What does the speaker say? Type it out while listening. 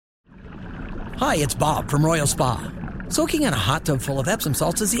Hi, it's Bob from Royal Spa. Soaking in a hot tub full of Epsom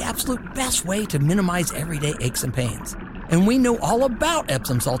salts is the absolute best way to minimize everyday aches and pains. And we know all about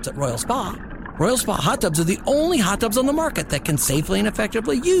Epsom salts at Royal Spa. Royal Spa hot tubs are the only hot tubs on the market that can safely and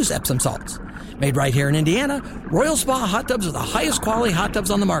effectively use Epsom salts. Made right here in Indiana, Royal Spa hot tubs are the highest quality hot tubs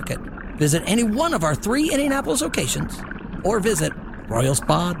on the market. Visit any one of our 3 Indianapolis locations or visit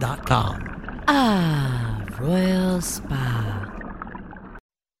royalspa.com. Ah, Royal Spa.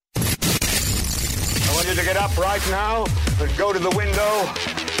 I want you to get up right now and go to the window,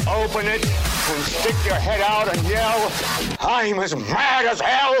 open it, and stick your head out and yell, I'm as mad as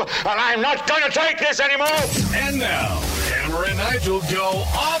hell, and I'm not going to take this anymore. And now, Hammer and Nigel go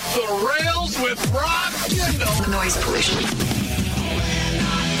off the rails with Rob Kendall. Noise pollution.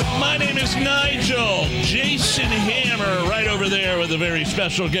 My name is Nigel. Jason Hammer right over there with a very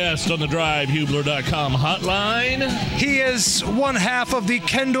special guest on the DriveHubler.com hotline. He is one half of the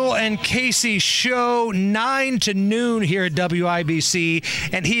Kendall and Casey show, 9 to noon here at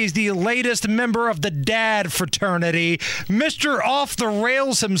WIBC, and he is the latest member of the Dad fraternity, Mr. Off the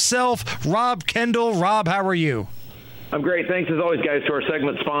Rails himself, Rob Kendall. Rob, how are you? I'm great. Thanks, as always, guys, to our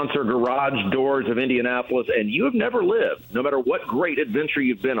segment sponsor, Garage Doors of Indianapolis. And you have never lived, no matter what great adventure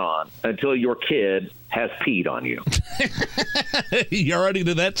you've been on, until your kid has peed on you. You're already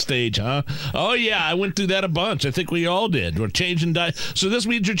to that stage, huh? Oh, yeah, I went through that a bunch. I think we all did. We're changing So this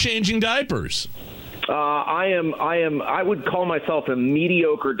means you're changing diapers. I would call myself a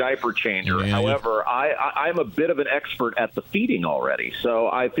mediocre diaper changer. Yeah. However, I'm a bit of an expert at the feeding already. So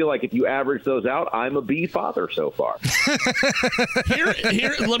I feel like if you average those out, I'm a B father so far.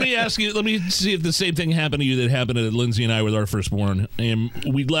 Here, let me ask you, let me see if the same thing happened to you that happened to Lindsay and I with our firstborn. And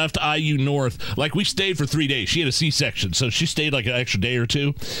we left IU North, like we stayed for 3 days. She had a C-section, so she stayed like an extra day or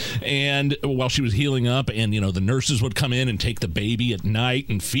two. And while she was healing up, and, the nurses would come in and take the baby at night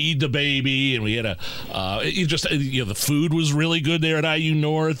and feed the baby. And we had the food was really good there at IU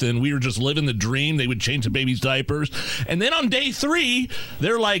North, and we were just living the dream. They would change the baby's diapers, and then on day 3,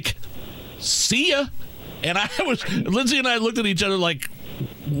 they're like, "See ya." And Lindsay and I looked at each other like,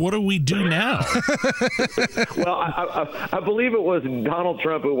 what do we do now? Well, I believe it was Donald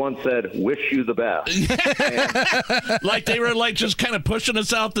Trump who once said, "Wish you the best." Like they were like just kind of pushing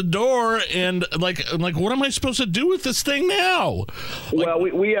us out the door, and I'm like, what am I supposed to do with this thing now? Well,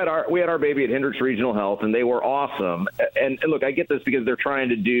 we had our baby at Hendricks Regional Health, and they were awesome. And look, I get this because they're trying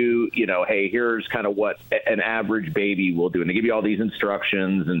to do, hey, here's kind of what an average baby will do, and they give you all these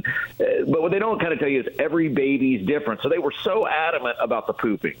instructions. But what they don't kind of tell you is every baby's different. So they were so adamant about the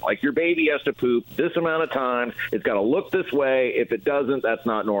pooping. Like, your baby has to poop this amount of times. It's got to look this way. If it doesn't, that's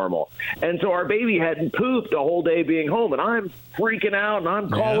not normal. And so our baby hadn't pooped a whole day being home, and I'm freaking out, and I'm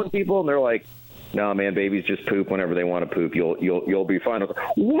calling people, and they're like, "No, man, babies just poop whenever they want to poop. You'll be fine." I was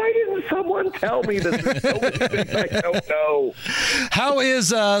like, why didn't someone tell me this? There's so many things I don't know. How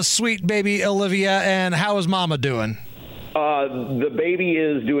is sweet baby Olivia, and how is Mama doing? The baby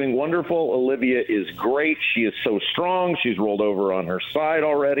is doing wonderful. Olivia is great. She is so strong. She's rolled over on her side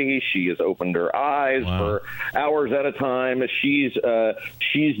already. She has opened her eyes for hours at a time. She's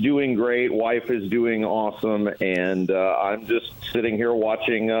doing great. Wife is doing awesome. And I'm just sitting here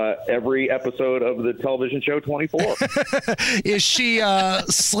watching every episode of the television show 24. Is she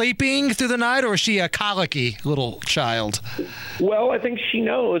sleeping through the night, or is she a colicky little child? Well, I think she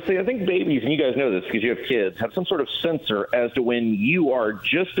knows. See, I think babies, and you guys know this because you have kids, have some sort of sensor as to when you are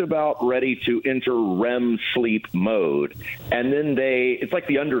just about ready to enter REM sleep mode. And then it's like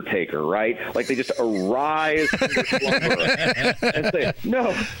the Undertaker, right? Like they just arise from their slumber and say,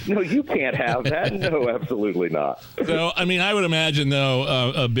 no, you can't have that. No, absolutely not. So, I would imagine,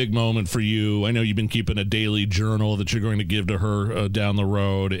 though, a big moment for you. I know you've been keeping a daily journal that you're going to give to her down the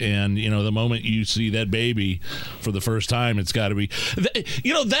road. And, the moment you see that baby for the first time, it's got to be,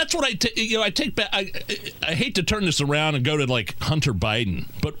 that's what I take back. I hate to turn this around and go to like Hunter Biden,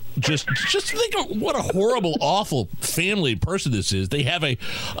 but just think of what a horrible, awful family person this is. They have a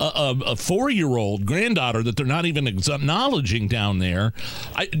 4-year-old granddaughter that they're not even acknowledging down there.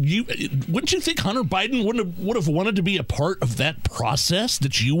 Wouldn't you think Hunter Biden would have wanted to be a part of that process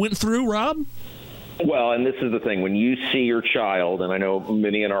that you went through, Rob? Well, and this is the thing. When you see your child, and I know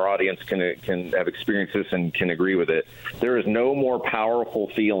many in our audience can have experienced this and can agree with it, there is no more powerful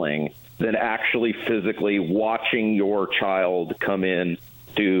feeling than actually physically watching your child come in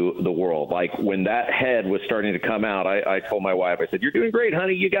to the world. Like when that head was starting to come out, I told my wife, I said, "You're doing great,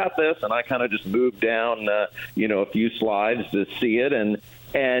 honey. You got this." And I kind of just moved down, a few slides to see it. And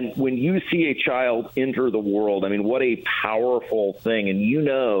And when you see a child enter the world, I mean, what a powerful thing. And you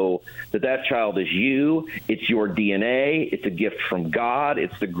know that child is you. It's your DNA. It's a gift from God.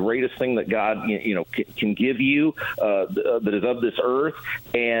 It's the greatest thing that God, can give you that is of this earth.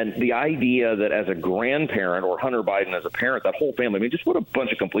 And the idea that as a grandparent or Hunter Biden as a parent, that whole family, I mean, just what a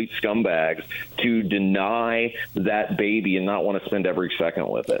bunch of complete scumbags to deny that baby and not want to spend every second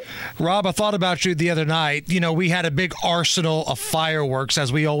with it. Rob, I thought about you the other night. We had a big arsenal of fireworks,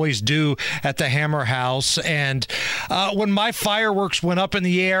 as we always do at the Hammer House. And when my fireworks went up in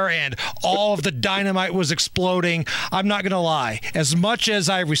the air and all of the dynamite was exploding, I'm not going to lie. As much as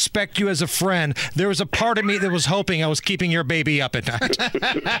I respect you as a friend, there was a part of me that was hoping I was keeping your baby up at night.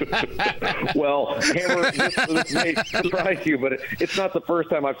 Well, Hammer, this may surprise you, but it's not the first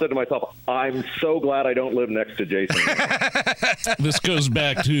time I've said to myself, I'm so glad I don't live next to Jason. This goes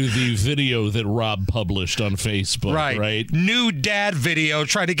back to the video that Rob published on Facebook, right? New dad video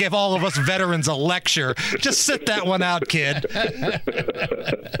trying to give all of us veterans a lecture. Just sit that one out, kid.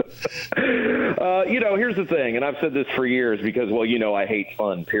 Here's the thing, and I've said this for years because, I hate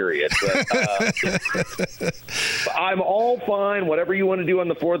fun, period. But I'm all fine. Whatever you want to do on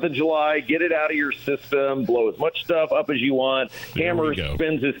the 4th of July, get it out of your system, blow as much stuff up as you want. Hammer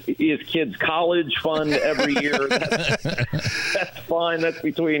spends his kids' college fund every year. That's fine. That's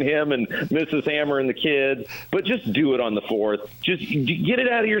between him and Mrs. Hammer and the kids. But just do it on the 4th. Just get it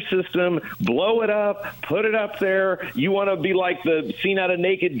out of your system, blow it up, put it up there. You want to be like the scene out of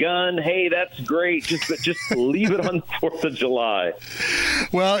Naked Gun? Hey, that's great. Just leave it on the 4th of July.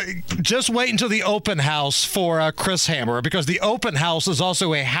 Well, just wait until the open house for Chris Hammer, because the open house is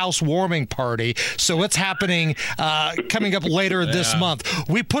also a housewarming party. So it's happening coming up later this month.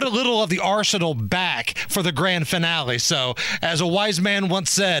 We put a little of the arsenal back for the grand finale. So as a wise man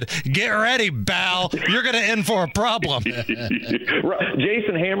once said, get ready, Bal. You're going to in for a problem.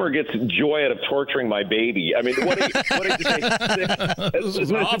 Jason Hammer gets joy out of torturing my baby. I mean, what if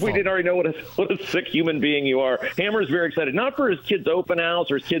we didn't already know what a sick human being you are. Hammer's very excited, not for his kid's open house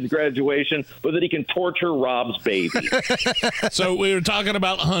or his kid's graduation, but that he can torture Rob's baby. So we were talking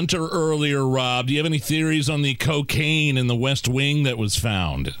about Hunter earlier, Rob. Do you have any theories on the cocaine in the West Wing that was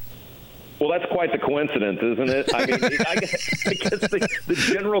found? Well, that's quite the coincidence, isn't it? I mean, I guess the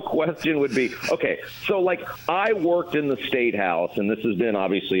general question would be, okay, so I worked in the State House, and this has been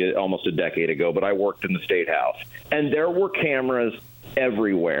obviously almost a decade ago, but I worked in the State House, and there were cameras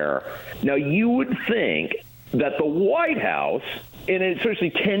everywhere. Now, you would think that the White House, and especially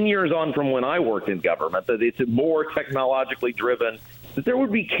 10 years on from when I worked in government, that it's more technologically driven, that there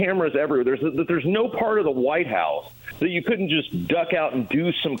would be cameras everywhere. There's no part of the White House that you couldn't just duck out and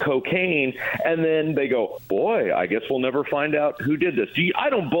do some cocaine, and then they go, boy, I guess we'll never find out who did this.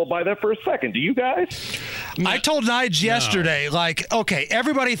 I don't buy that for a second. Do you guys? I told Nige yesterday, okay,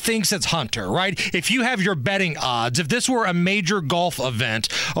 everybody thinks it's Hunter, right? If you have your betting odds, if this were a major golf event,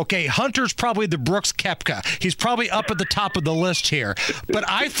 okay, Hunter's probably the Brooks Koepka. He's probably up at the top of the list here. But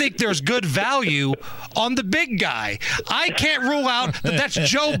I think there's good value on the big guy. I can't rule out that that's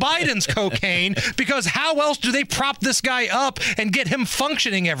Joe Biden's cocaine, because how else do they prop this guy up and get him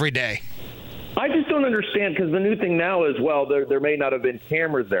functioning every day? I just don't understand, because the new thing now is, well, there may not have been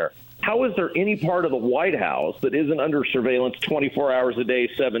cameras there. How is there any part of the White House that isn't under surveillance 24 hours a day,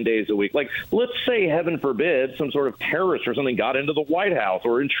 7 days a week? Let's say, heaven forbid, some sort of terrorist or something got into the White House,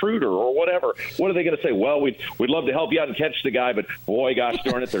 or intruder or whatever. What are they going to say? Well, we'd love to help you out and catch the guy, but boy, gosh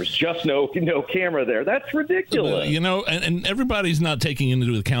darn it, there's just no camera there. That's ridiculous. And everybody's not taking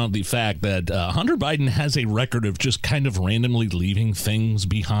into account the fact that Hunter Biden has a record of just kind of randomly leaving things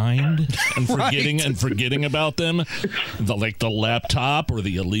behind and forgetting about them, like the laptop or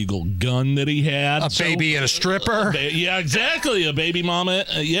the illegal gun that he had. A baby and a stripper. Yeah, exactly. A baby mama.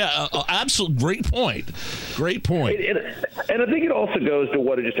 Absolutely. Great point. And I think it also goes to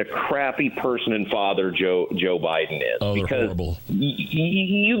what just a crappy person and father Joe Biden is. Oh, they're because horrible.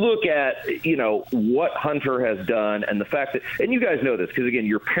 You look at, what Hunter has done, and the fact that, and you guys know this, because again,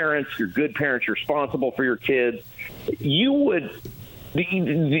 your parents, you're good parents, you're responsible for your kids. You would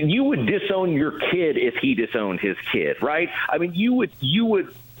disown your kid if he disowned his kid, right? I mean, you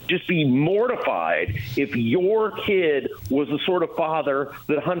would just be mortified if your kid was the sort of father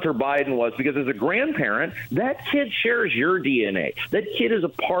that Hunter Biden was, because as a grandparent, that kid shares your DNA. That kid is a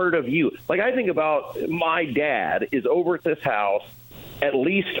part of you. I think about my dad is over at this house at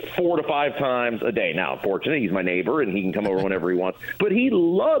least 4 to 5 times a day. Now, unfortunately, he's my neighbor, and he can come over whenever he wants. But he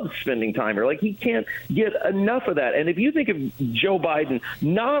loves spending time here. He can't get enough of that. And if you think of Joe Biden,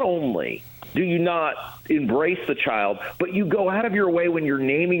 not only do you not embrace the child, but you go out of your way when you're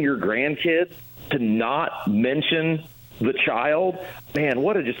naming your grandkids to not mention the child, man,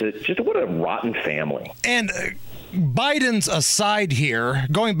 what a rotten family. And Biden's aside here,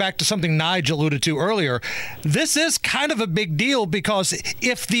 going back to something Nigel alluded to earlier, this is kind of a big deal because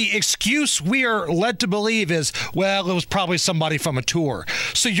if the excuse we are led to believe is, well, it was probably somebody from a tour.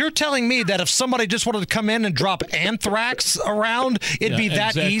 So you're telling me that if somebody just wanted to come in and drop anthrax around, it'd be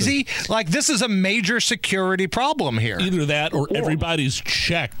that easy? Like, this is a major security problem here. Either that or everybody's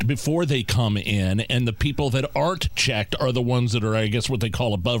checked before they come in, and the people that aren't checked are the ones that are, I guess, what they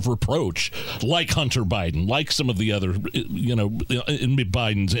call above reproach, like Hunter Biden, like some of the other, in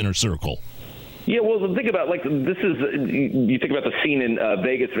Biden's inner circle. Yeah, well, think about, you think about the scene in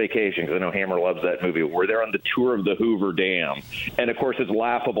Vegas Vacation, because I know Hammer loves that movie, where they're on the tour of the Hoover Dam. And, of course, it's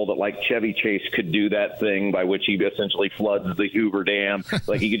laughable that, Chevy Chase could do that thing by which he essentially floods the Hoover Dam.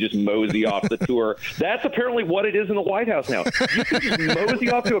 He could just mosey off the tour. That's apparently what it is in the White House now. You could just mosey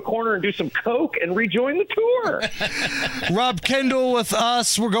off to a corner and do some coke and rejoin the tour. Rob Kendall with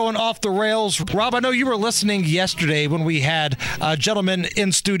us. We're going off the rails. Rob, I know you were listening yesterday when we had a gentleman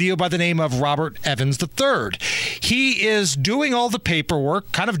in studio by the name of Robert Evans III. He is doing all the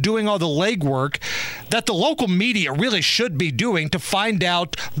paperwork, kind of doing all the legwork that the local media really should be doing to find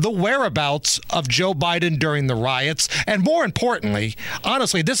out the whereabouts of Joe Biden during the riots. And more importantly,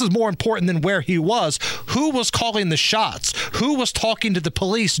 honestly, this is more important than where he was. Who was calling the shots? Who was talking to the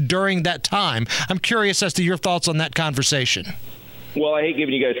police during that time? I'm curious as to your thoughts on that conversation. Well, I hate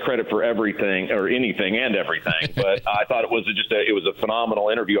giving you guys credit for everything or anything and everything, but I thought it was a phenomenal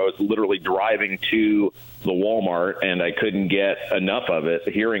interview. I was literally driving to the Walmart, and I couldn't get enough of it,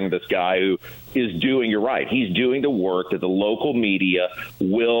 hearing this guy who is doing, you're right, he's doing the work that the local media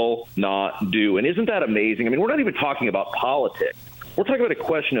will not do. And isn't that amazing? I mean, we're not even talking about politics. We're talking about a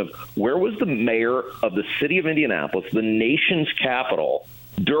question of where was the mayor of the city of Indianapolis, the nation's capital,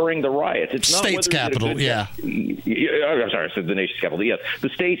 during the riots. It's not state's capital, yeah. I'm sorry, I said the nation's capital. Yes, the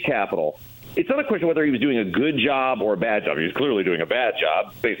state's capital. It's not a question of whether he was doing a good job or a bad job. He was clearly doing a bad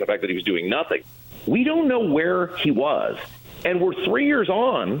job based on the fact that he was doing nothing. We don't know where he was. And we're 3 years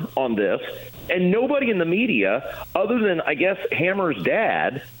on this, and nobody in the media, other than, I guess, Hammer's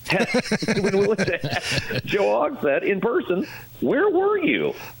dad, when we looked at Joe Hogsett in person, where were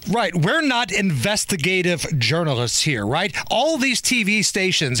you? Right. We're not investigative journalists here, right? All these TV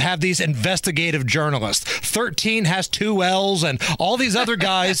stations have these investigative journalists. 13 has 2 L's, and all these other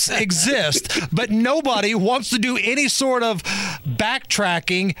guys exist, but nobody wants to do any sort of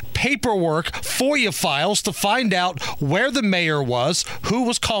backtracking, paperwork, FOIA files to find out where the mayor was, who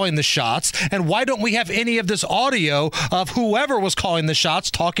was calling the shots, and why don't we have any of this audio of whoever was calling the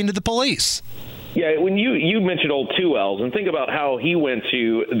shots talking to the police? Yeah, when you mentioned old 2 L's, and think about how he went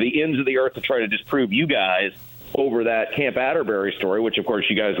to the ends of the earth to try to disprove you guys over that Camp Atterbury story, which, of course,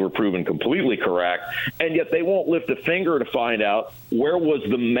 you guys were proven completely correct, and yet they won't lift a finger to find out where was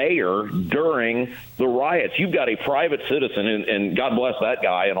the mayor during the riots. You've got a private citizen, and God bless that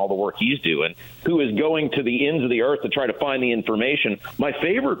guy and all the work he's doing, who is going to the ends of the earth to try to find the information. My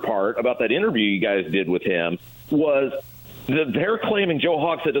favorite part about that interview you guys did with him was that they're claiming Joe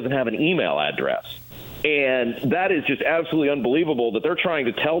Hogsett doesn't have an email address. And that is just absolutely unbelievable that they're trying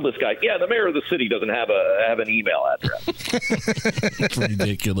to tell this guy, yeah, the mayor of the city doesn't have an email address. It's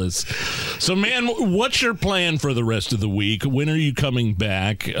ridiculous. So, man, what's your plan for the rest of the week? When are you coming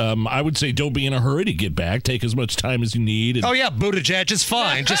back? I would say don't be in a hurry to get back. Take as much time as you need. And... Oh, yeah, Buttigieg is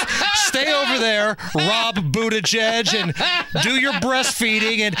fine. Just stay over there, Rob Buttigieg, and do your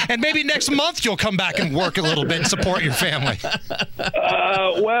breastfeeding. And maybe next month you'll come back and work a little bit and support your family.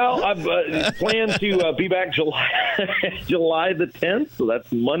 Well, I've planned to be back July the 10th, so that's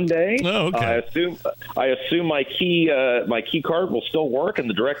Monday. Oh, okay. I assume my key card will still work and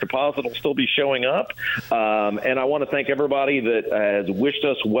the direct deposit will still be showing up. And I want to thank everybody that has wished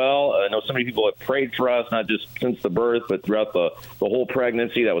us well. I know so many people have prayed for us, not just since the birth, but throughout the whole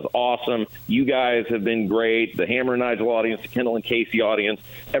pregnancy. That was awesome. You guys have been great. The Hammer and Nigel audience, the Kendall and Casey audience,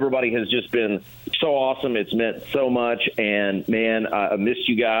 everybody has just been so awesome. It's meant so much. And, man, I missed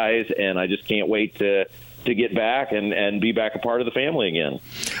you guys, and I just can't wait to get back and be back a part of the family again.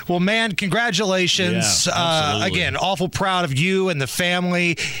 Well, man, congratulations. Yeah, again, awful proud of you and the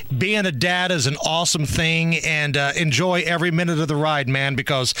family. Being a dad is an awesome thing, and enjoy every minute of the ride, man,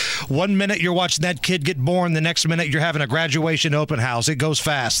 because 1 minute you're watching that kid get born, the next minute you're having a graduation open house. It goes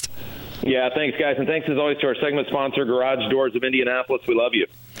fast. Yeah, thanks, guys. And thanks, as always, to our segment sponsor, Garage Doors of Indianapolis. We love you.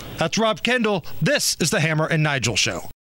 That's Rob Kendall. This is the Hammer and Nigel Show.